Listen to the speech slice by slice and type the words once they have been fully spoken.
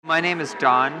My name is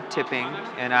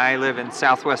DonTipping, and I live in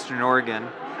southwestern Oregon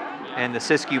in the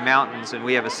Siskiyou Mountains, and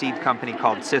we have a seed company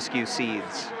called Siskiyou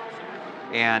Seeds.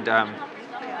 And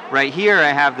right here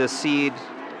I have this seed,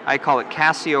 I call it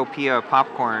Cassiopeia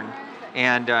popcorn,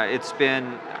 and I've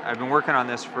been working on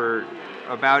this for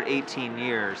about 18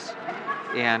 years.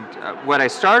 And what I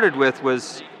started with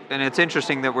was, and it's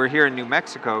interesting that we're here in New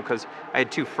Mexico because I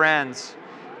had two friends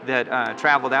that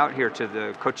traveled out here to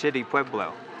the Cochiti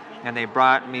Pueblo, and they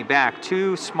brought me back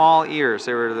two small ears.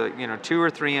 They were 2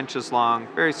 or 3 inches long,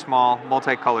 very small,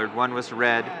 multicolored. One was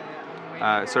red,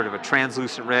 sort of a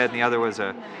translucent red, and the other was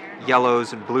a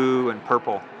yellows and blue and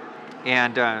purple.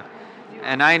 And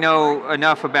I know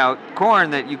enough about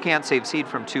corn that you can't save seed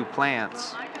from 2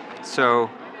 plants. So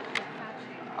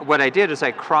what I did is I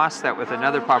crossed that with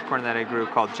another popcorn that I grew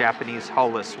called Japanese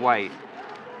Hulless White,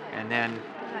 and then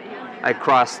I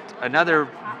crossed another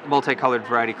multicolored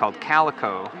variety called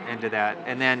Calico into that,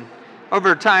 and then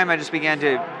over time I just began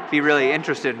to be really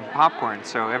interested in popcorn.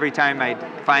 So every time I'd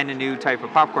find a new type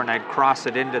of popcorn, I'd cross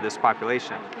it into this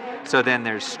population. So then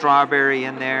there's strawberry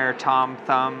in there, Tom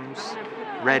Thumbs,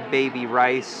 red baby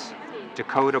rice,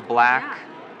 Dakota Black,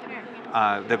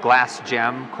 the glass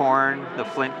gem corn, the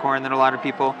flint corn that a lot of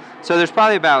people. So there's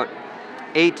probably about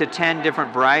 8 to 10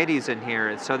 different varieties in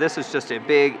here. So this is just a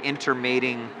big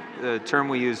intermating. The term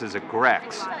we use is a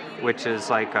Grex, which is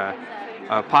like a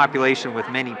population with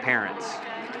many parents.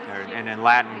 And in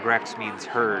Latin, Grex means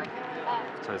herd.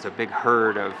 So it's a big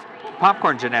herd of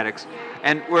popcorn genetics.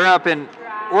 And we're up in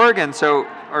Oregon, so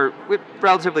with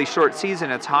relatively short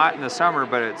season. It's hot in the summer,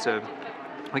 but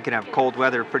we can have cold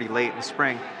weather pretty late in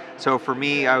spring. So for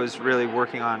me, I was really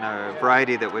working on a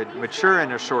variety that would mature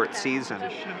in a short season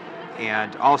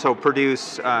and also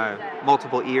produce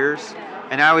multiple ears.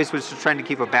 And I always was just trying to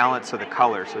keep a balance of the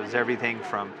color. So there's everything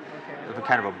from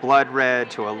kind of a blood red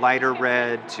to a lighter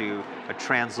red to a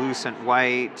translucent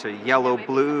white to yellow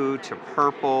blue to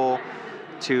purple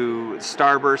to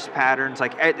starburst patterns.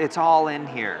 Like it's all in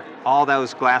here. All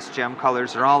those glass gem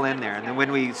colors are all in there. And then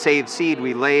when we save seed,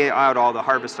 we lay out all the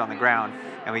harvest on the ground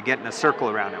and we get in a circle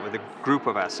around it with a group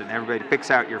of us, and everybody picks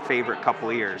out your favorite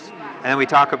couple ears. And then we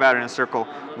talk about in a circle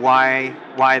why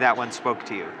that one spoke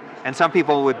to you. And some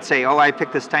people would say, oh, I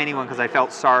picked this tiny one because I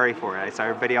felt sorry for it. I saw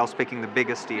everybody else picking the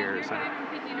biggest ears.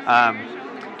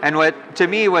 And to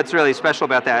me, what's really special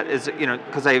about that is,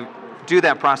 because I do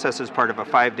that process as part of a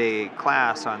 5-day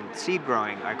class on seed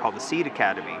growing, I call the Seed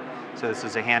Academy. So this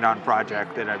is a hand-on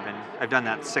project that I've done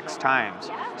that 6 times.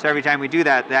 So every time we do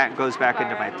that, that goes back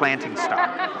into my planting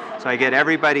stock. So I get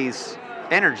everybody's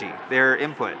energy, their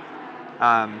input.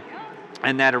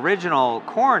 And that original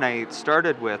corn I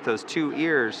started with, those 2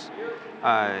 ears,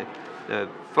 the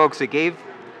folks that gave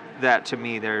that to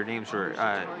me, their names were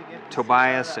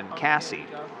Tobias and Cassie.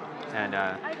 And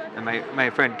my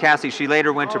friend Cassie, she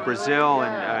later went to Brazil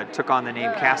and took on the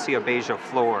name Cassia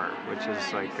beija-flor, which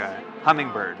is like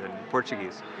hummingbird in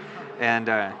Portuguese. And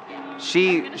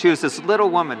she was this little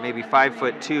woman, maybe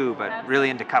 5'2", but really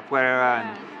into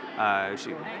capoeira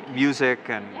and music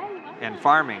and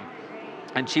farming.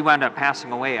 And she wound up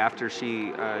passing away after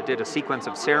she did a sequence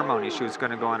of ceremonies. She was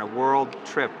going to go on a world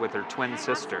trip with her twin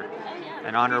sister.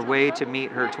 And on her way to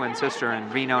meet her twin sister in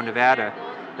Reno, Nevada,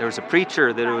 there was a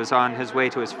preacher that was on his way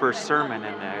to his first sermon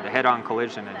and a head-on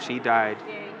collision, and she died,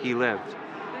 he lived.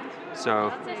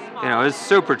 So, it was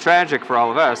super tragic for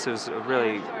all of us. It was a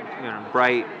really,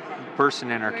 bright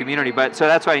person in our community. But so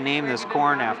that's why I named this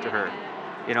corn after her.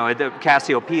 The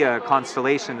Cassiopeia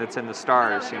constellation that's in the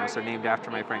stars, so named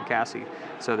after my friend Cassie,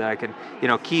 so that I can,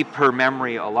 keep her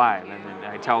memory alive. And then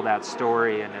I tell that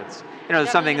story, and it's,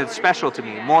 something that's special to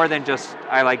me. More than just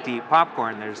I like to eat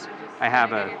popcorn, I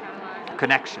have a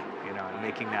connection, and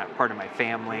making that part of my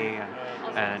family.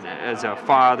 And as a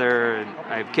father, and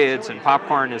I have kids, and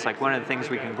popcorn is like one of the things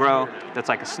we can grow that's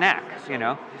like a snack,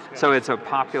 So it's a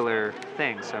popular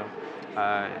thing. So,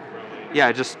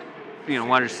 I just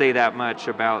wanted to say that much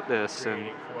about this,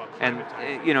 and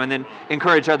then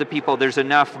encourage other people. There's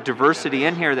enough diversity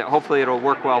in here that hopefully it'll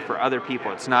work well for other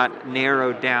people. It's not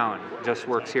narrowed down, just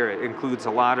works here. It includes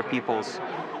a lot of people's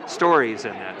stories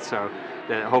in it, so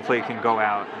that hopefully it can go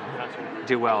out and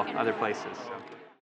do well other places. So.